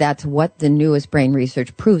what the newest brain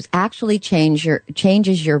research proves actually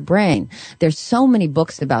changes your brain. There's so many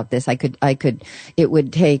books about this. It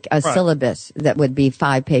would take a syllabus that would be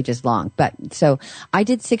 5 pages long. But so I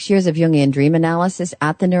did 6 years of Jungian dream analysis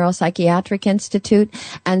at the Neuropsychiatric Institute.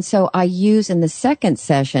 And so I use in the second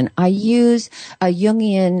session, a Jungian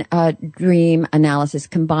dream analysis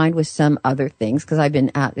combined with some other things, because I've been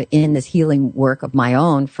in this healing work of my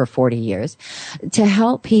own for 40 years to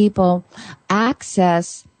help people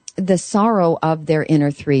access the sorrow of their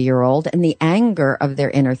inner 3-year-old and the anger of their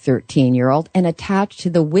inner 13-year-old and attach to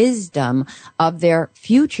the wisdom of their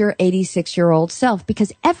future 86-year-old self.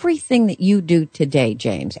 Because everything that you do today,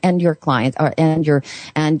 James, and your clients and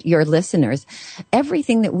your listeners,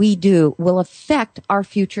 everything that we do will affect our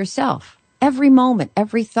future self. Every moment,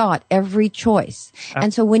 every thought, every choice.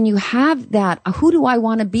 And so when you have that, who do I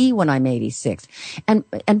want to be when I'm 86? And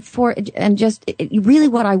really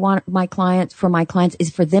what I want my clients is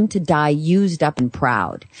for them to die used up and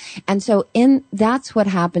proud. And so that's what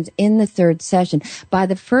happens in the third session.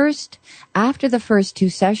 After the first 2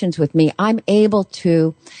 sessions with me, I'm able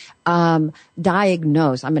to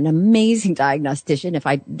diagnose. I'm an amazing diagnostician, if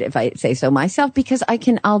I say so myself, because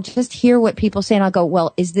I'll just hear what people say and I'll go,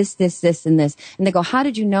 well, is this, and this? And they go, how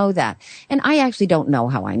did you know that? And I actually don't know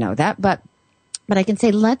how I know that, but I can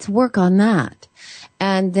say, let's work on that.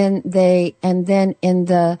 And then the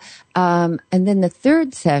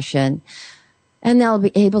third session, and they'll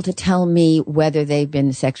be able to tell me whether they've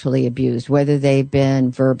been sexually abused, whether they've been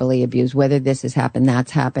verbally abused, whether this has happened, that's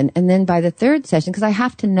happened. And then by the third session, because I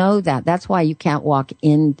have to know that. That's why you can't walk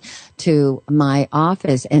into my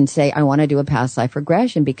office and say, I want to do a past life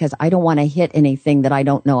regression, because I don't want to hit anything that I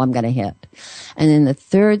don't know I'm going to hit. And in the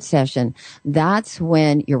third session, that's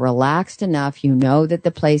when you're relaxed enough. You know that the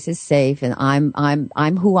place is safe, and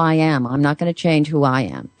I'm who I am. I'm not going to change who I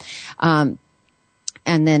am.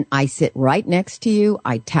 And then I sit right next to you.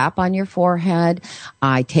 I tap on your forehead.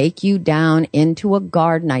 I take you down into a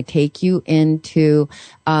garden. I take you into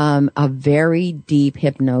a very deep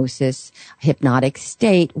hypnotic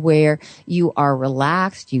state where you are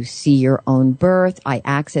relaxed. You see your own birth.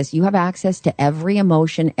 You have access to every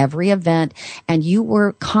emotion, every event, and you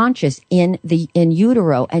were conscious in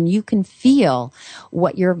utero, and you can feel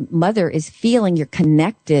what your mother is feeling. You're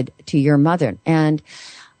connected to your mother. And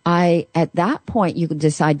at that point, you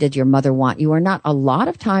decide, did your mother want you or not? A lot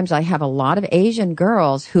of times I have a lot of Asian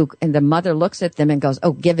girls and the mother looks at them and goes,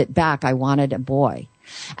 oh, give it back. I wanted a boy.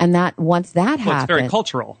 And once that happens. It's very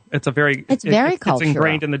cultural. It's very cultural. It's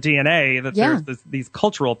ingrained in the DNA that there's these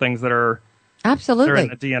cultural things that are. Absolutely. In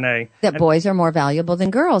the DNA. That boys are more valuable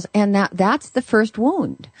than girls. And that's the first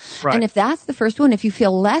wound. Right. And if that's the first wound, if you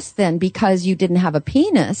feel less than because you didn't have a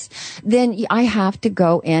penis, then I have to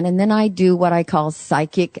go in, and then I do what I call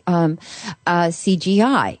psychic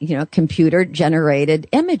CGI, computer generated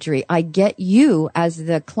imagery. I get you as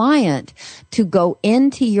the client to go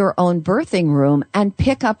into your own birthing room and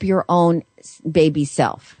pick up your own baby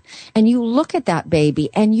self. And you look at that baby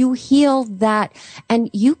and you heal that, and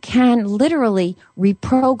you can literally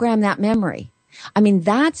reprogram that memory. I mean,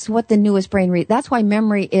 that's what the newest brain that's why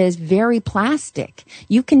memory is very plastic.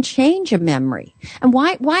 You can change a memory. And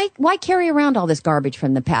why carry around all this garbage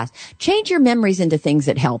from the past? Change your memories into things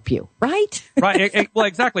that help you, right? Right. Well,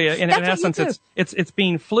 exactly. In essence, it's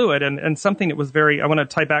being fluid, and something that was I want to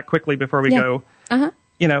tie back quickly before we go. Uh-huh.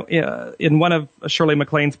 In one of Shirley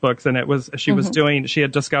MacLaine's books, and she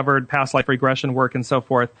had discovered past life regression work and so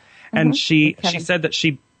forth. And she said that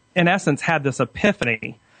she, in essence, had this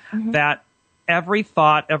epiphany that every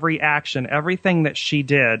thought, every action, everything that she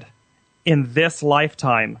did in this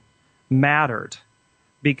lifetime mattered,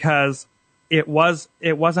 because it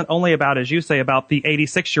wasn't only about, as you say, about the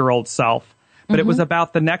 86-year-old self, but it was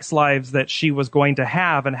about the next lives that she was going to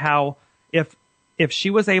have, and how if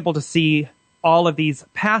she was able to see all of these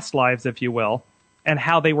past lives, if you will, and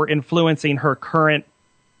how they were influencing her current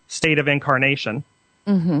state of incarnation,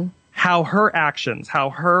 how her actions,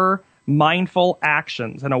 how her mindful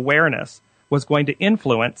actions and awareness was going to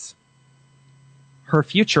influence her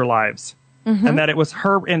future lives. And that it was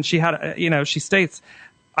her, and she had, she states,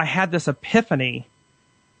 I had this epiphany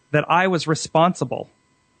that I was responsible.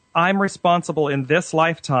 I'm responsible in this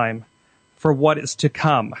lifetime for what is to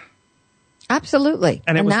come. Absolutely.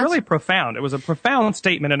 And it was really profound. It was a profound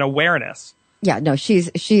statement and awareness. Yeah, no, she's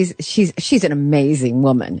an amazing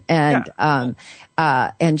woman, and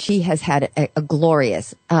and she has had a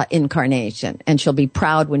glorious incarnation, and she'll be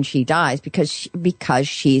proud when she dies because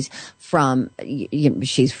she's from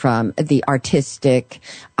the artistic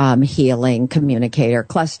healing communicator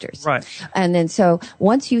clusters. Right. And then so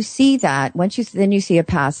once you see that, then you see a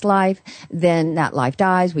past life, then that life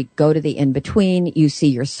dies. We go to the in between. You see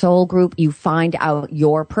your soul group. You find out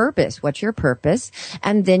your purpose. What's your purpose?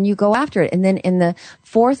 And then you go after it. And then then in the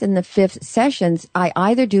fourth and the fifth sessions, I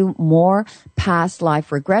either do more past life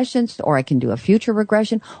regressions, or I can do a future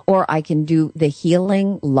regression, or I can do the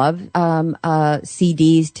healing love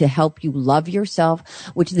CDs to help you love yourself,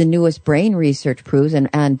 which the newest brain research proves,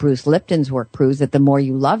 and Bruce Lipton's work proves that the more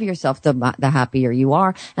you love yourself, the happier you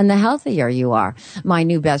are and the healthier you are. My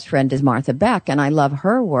new best friend is Martha Beck, and I love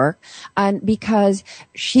her work, and because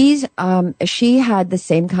she had the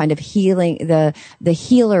same kind of healing, the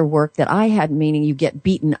healer work that I had, meaning you get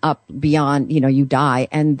beaten up beyond, you die,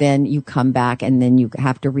 and then you come back, and then you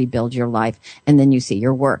have to rebuild your life, and then you see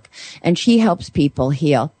your work. And she helps people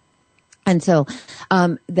heal. And so,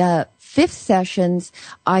 the fifth sessions,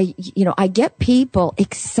 I get people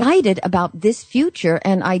excited about this future,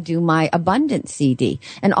 and I do my abundance CD.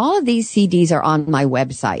 And all of these CDs are on my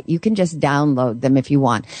website. You can just download them if you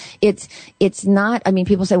want. It's not,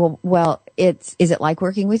 people say, well, is it like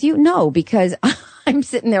working with you? No, because I'm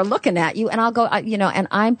sitting there looking at you, and I'll go, and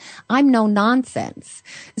I'm no nonsense.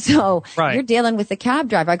 So right. You're dealing with the cab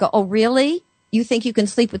driver. I go, oh, really? You think you can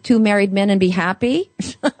sleep with two married men and be happy?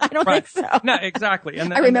 I don't think so. No, exactly.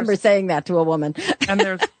 And I remember saying that to a woman. And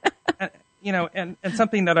there's, and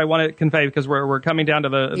something that I want to convey, because we're coming down to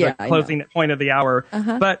the closing point of the hour.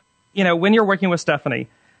 Uh-huh. But, when you're working with Stephanie,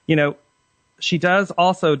 she does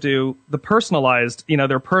also do the personalized,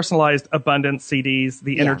 their personalized abundance CDs,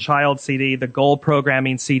 the inner child CD, the goal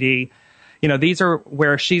programming CD. These are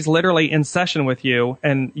where she's literally in session with you,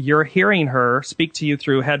 and you're hearing her speak to you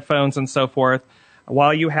through headphones and so forth,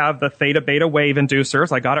 while you have the theta beta wave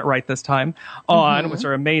inducers, I got it right this time, on, which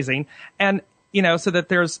are amazing. And, so that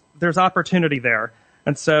there's opportunity there.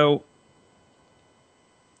 And so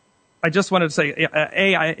I just wanted to say,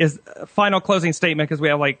 is final closing statement, because we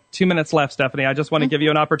have like 2 minutes left, Stephanie. I just want to give you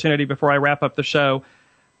an opportunity before I wrap up the show.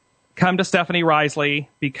 Come to Stephanie Riseley,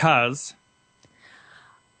 because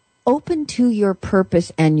open to your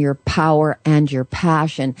purpose and your power and your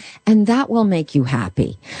passion, and that will make you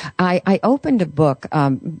happy. I opened a book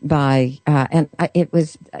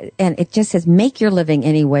it just says, make your living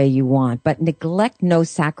any way you want, but neglect no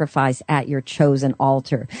sacrifice at your chosen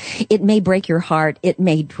altar. It may break your heart. It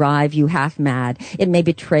may drive you half mad. It may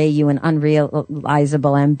betray you in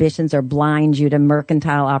unrealizable ambitions, or blind you to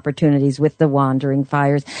mercantile opportunities with the wandering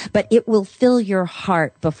fires, but it will fill your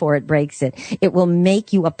heart before it breaks it. It will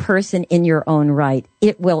make you a person in your own right.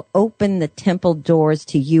 It will open the temple doors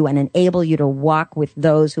to you and enable you to walk with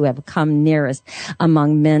those who have come nearest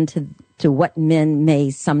among men to what men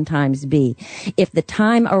may sometimes be. If the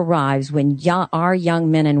time arrives when our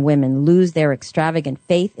young men and women lose their extravagant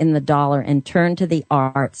faith in the dollar and turn to the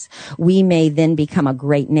arts, we may then become a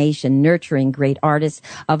great nation, nurturing great artists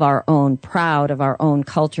of our own, proud of our own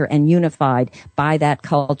culture, and unified by that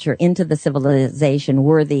culture into the civilization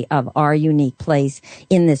worthy of our unique place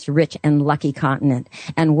in this rich and lucky continent,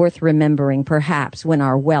 and worth remembering perhaps when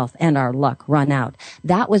our wealth and our luck run out.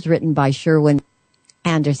 That was written by Sherwin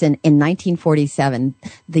Anderson in 1947,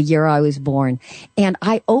 the year I was born. And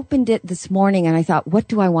I opened it this morning, and I thought, what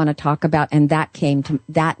do I want to talk about? And that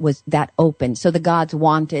opened. So the gods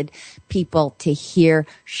wanted people to hear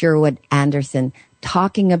Sherwood Anderson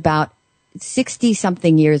talking about 60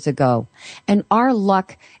 something years ago, and our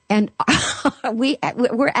luck, and we're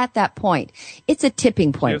at that point. It's a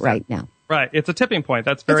tipping point right now. Right. It's a tipping point.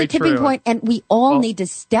 That's very true. It's a tipping point, and we all need to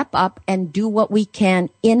step up and do what we can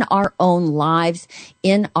in our own lives,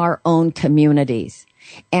 in our own communities,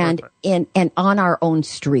 and on our own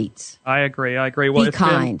streets. I agree. Well, Be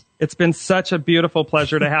kind. It's been such a beautiful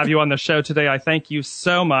pleasure to have you on the show today. I thank you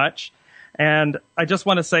so much. And I just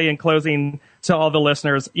want to say in closing to all the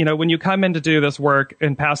listeners, when you come in to do this work,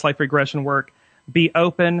 in past life regression work, be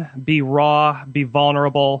open, be raw, be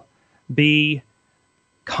vulnerable, be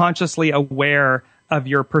consciously aware of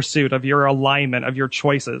your pursuit, of your alignment, of your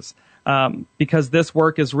choices, because this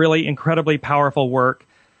work is really incredibly powerful work.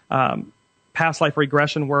 Past life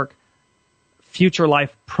regression work, future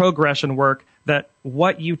life progression work, that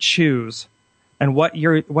what you choose and what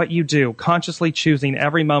you do, consciously choosing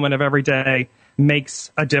every moment of every day,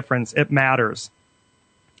 makes a difference. It matters.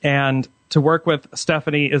 And to work with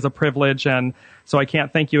Stephanie is a privilege. And so I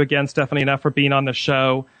can't thank you again, Stephanie, enough for being on the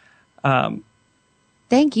show.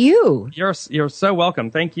 Thank you. You're so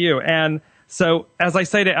welcome. Thank you. And so, as I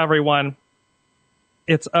say to everyone,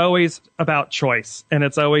 it's always about choice, and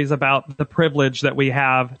it's always about the privilege that we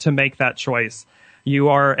have to make that choice. You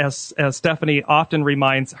are, as Stephanie often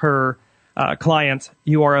reminds her clients,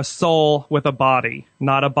 you are a soul with a body,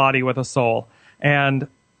 not a body with a soul. And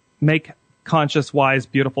make conscious, wise,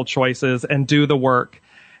 beautiful choices and do the work.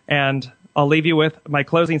 And I'll leave you with my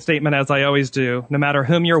closing statement, as I always do. No matter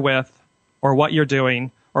whom you're with, or what you're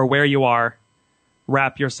doing, or where you are,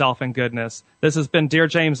 wrap yourself in goodness. This has been Dear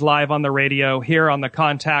James live on the radio here on the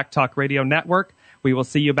Contact Talk Radio Network. We will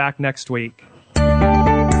see you back next week.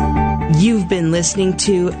 You've been listening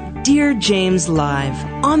to Dear James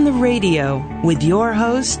Live on the radio with your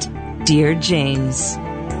host, Dear James.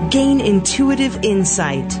 Gain intuitive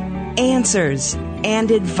insight, answers,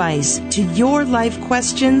 and advice to your life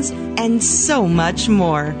questions and so much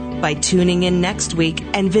more by tuning in next week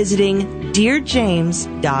and visiting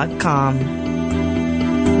DearJames.com.